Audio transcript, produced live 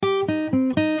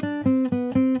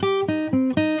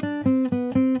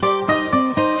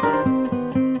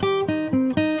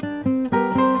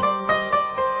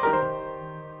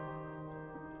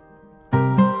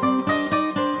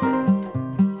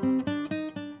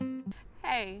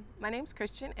Hey, my name's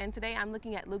Christian, and today I'm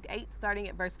looking at Luke 8, starting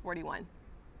at verse 41.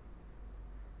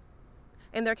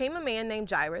 And there came a man named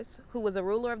Jairus, who was a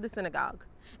ruler of the synagogue.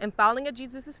 And falling at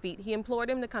Jesus' feet, he implored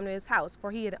him to come to his house,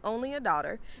 for he had only a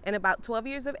daughter, and about 12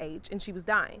 years of age, and she was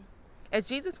dying. As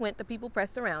Jesus went, the people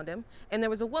pressed around him, and there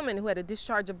was a woman who had a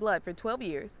discharge of blood for 12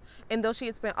 years, and though she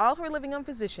had spent all her living on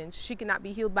physicians, she could not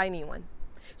be healed by anyone.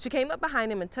 She came up behind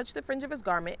him and touched the fringe of his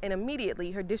garment, and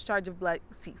immediately her discharge of blood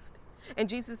ceased. And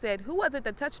Jesus said, "Who was it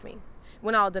that touched me?"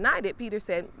 When all denied it, Peter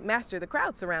said, "Master, the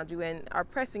crowd surround you and are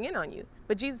pressing in on you."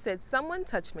 But Jesus said, "Someone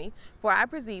touched me, for I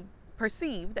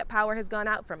perceive that power has gone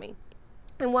out from me."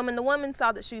 And when the woman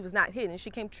saw that she was not hidden, she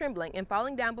came trembling and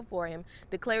falling down before him,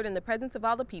 declared in the presence of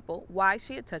all the people why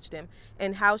she had touched him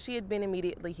and how she had been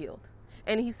immediately healed.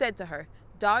 And he said to her,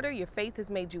 "Daughter, your faith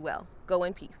has made you well. Go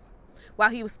in peace."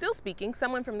 While he was still speaking,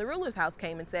 someone from the ruler's house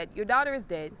came and said, "Your daughter is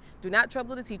dead. Do not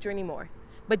trouble the teacher anymore."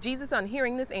 But Jesus, on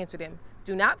hearing this, answered him,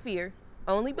 "Do not fear,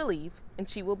 only believe, and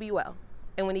she will be well."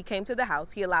 And when he came to the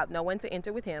house, he allowed no one to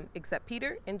enter with him except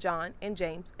Peter and John and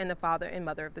James and the father and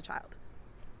mother of the child.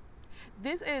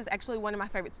 This is actually one of my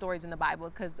favorite stories in the Bible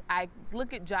because I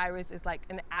look at Jairus as like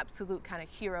an absolute kind of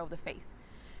hero of the faith.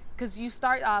 Because you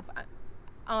start off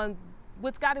on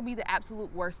what's got to be the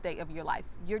absolute worst day of your life.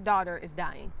 Your daughter is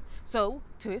dying. So,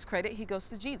 to his credit, he goes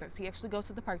to Jesus. He actually goes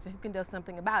to the person who can do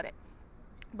something about it.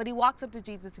 But he walks up to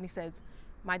Jesus and he says,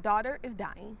 "My daughter is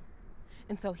dying."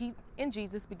 And so he and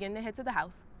Jesus begin to head to the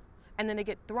house. And then they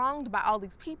get thronged by all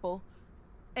these people.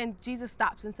 And Jesus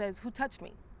stops and says, "Who touched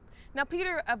me?" Now,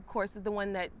 Peter, of course, is the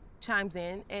one that chimes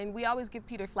in. And we always give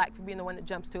Peter flack for being the one that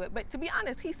jumps to it. But to be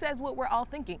honest, he says what we're all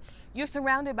thinking. You're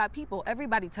surrounded by people.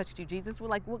 Everybody touched you, Jesus. We're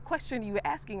like, what question are you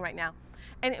asking right now?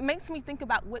 And it makes me think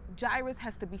about what Jairus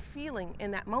has to be feeling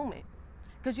in that moment.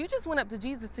 Because you just went up to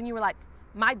Jesus and you were like,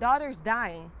 "My daughter's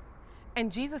dying,"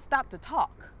 and Jesus stopped to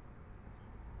talk.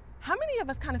 How many of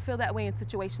us kind of feel that way in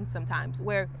situations sometimes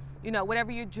where,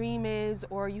 whatever your dream is,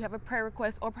 or you have a prayer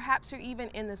request, or perhaps you're even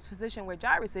in this position where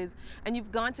Jairus is, and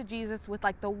you've gone to Jesus with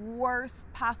like the worst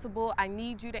possible, "I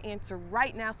need you to answer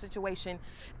right now" situation,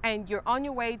 and you're on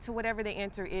your way to whatever the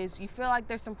answer is. You feel like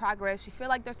there's some progress, you feel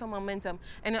like there's some momentum,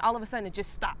 and then all of a sudden it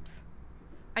just stops.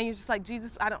 And you're just like,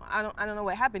 "Jesus, I don't know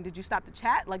what happened. Did you stop to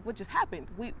chat? Like, what just happened?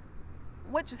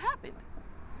 What just happened?"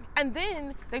 And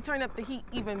then they turn up the heat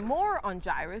even more on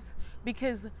Jairus,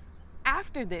 because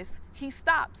after this, he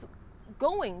stops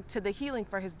going to the healing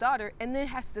for his daughter and then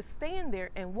has to stand there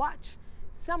and watch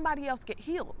somebody else get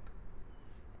healed.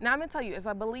 Now, I'm going to tell you, as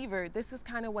a believer, this is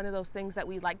kind of one of those things that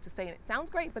we like to say, and it sounds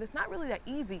great, but it's not really that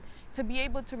easy to be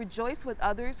able to rejoice with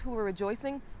others who are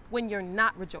rejoicing when you're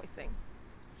not rejoicing.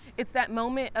 It's that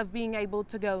moment of being able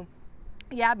to go,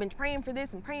 "Yeah, I've been praying for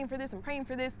this and praying for this and praying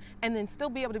for this," and then still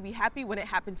be able to be happy when it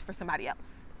happens for somebody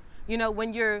else.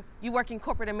 When you work in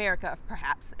corporate America,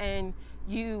 perhaps, and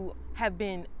you have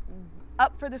been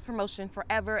up for this promotion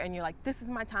forever, and you're like, "This is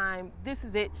my time, this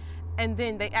is it," and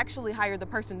then they actually hire the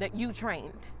person that you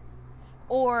trained.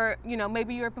 Or,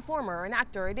 maybe you're a performer or an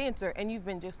actor or a dancer, and you've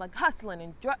been just like hustling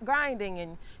and grinding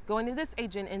and going to this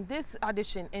agent and this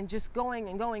audition and just going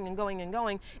and going and going and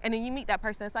going. And then you meet that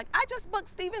person that's like, "I just booked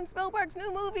Steven Spielberg's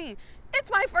new movie. It's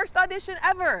my first audition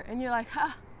ever." And you're like,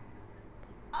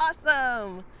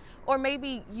 awesome. Or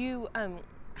maybe you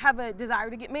have a desire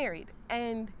to get married.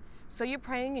 And so you're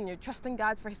praying and you're trusting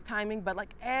God for his timing. But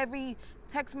like every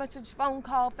text message, phone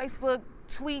call, Facebook,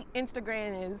 tweet,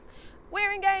 Instagram is,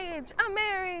 "We're engaged, I'm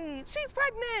married, she's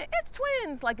pregnant, it's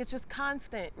twins." Like, it's just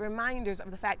constant reminders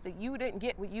of the fact that you didn't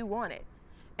get what you wanted.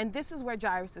 And this is where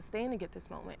Jairus is standing at this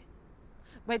moment.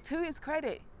 But to his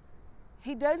credit,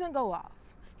 he doesn't go off.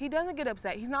 He doesn't get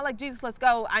upset. He's not like, "Jesus, let's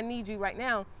go. I need you right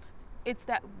now." It's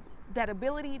that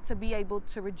ability to be able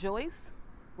to rejoice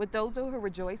with those who are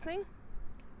rejoicing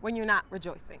when you're not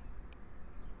rejoicing.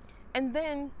 And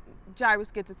then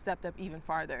Jairus gets it stepped up even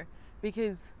farther,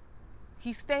 because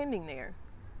he's standing there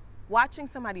watching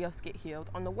somebody else get healed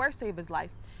on the worst day of his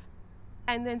life.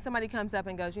 And then somebody comes up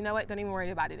and goes, "You know what? Don't even worry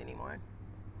about it anymore.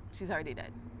 She's already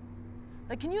dead."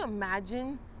 Like, can you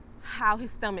imagine how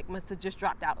his stomach must have just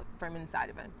dropped out from inside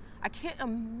of him? I can't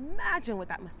imagine what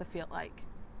that must have felt like.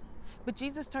 But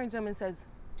Jesus turns to him and says,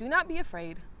 "Do not be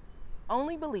afraid,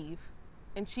 only believe,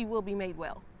 and she will be made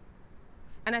well."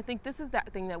 And I think this is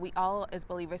that thing that we all as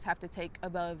believers have to take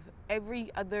above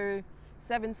every other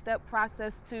 7-step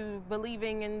process to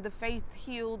believing in the faith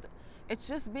healed. It's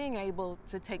just being able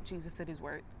to take Jesus at his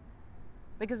word.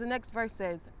 Because the next verse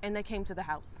says, "And they came to the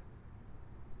house."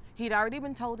 He'd already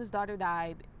been told his daughter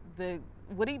died.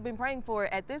 What he'd been praying for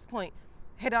at this point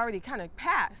had already kind of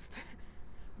passed,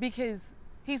 because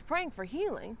he's praying for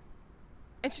healing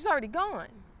and she's already gone.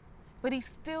 But he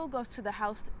still goes to the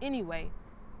house anyway,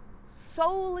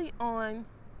 solely on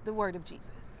the word of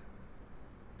Jesus.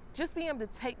 Just being able to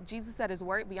take Jesus at his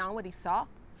word beyond what he saw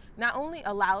not only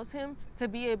allows him to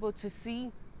be able to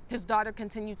see his daughter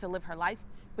continue to live her life,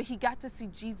 but he got to see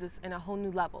Jesus in a whole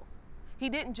new level. He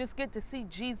didn't just get to see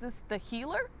Jesus the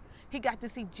healer, he got to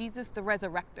see Jesus the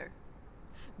resurrector,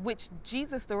 which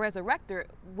Jesus the resurrector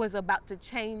was about to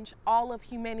change all of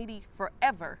humanity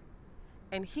forever,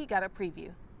 and he got a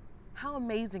preview. How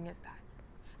amazing is that?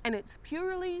 And it's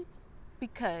purely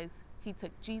because he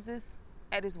took Jesus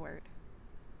at his word.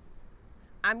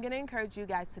 I'm going to encourage you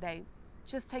guys today,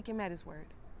 just take him at his word.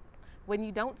 When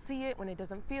you don't see it, when it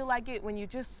doesn't feel like it, when you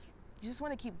just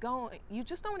want to keep going, you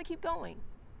just don't want to keep going.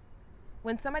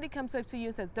 When somebody comes up to you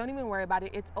and says, don't even worry about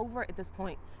it, it's over at this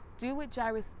point, do what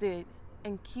Jairus did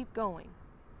and keep going.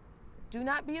 Do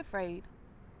not be afraid,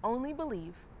 only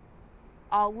believe.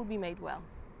 All will be made well.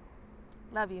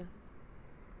 Love you.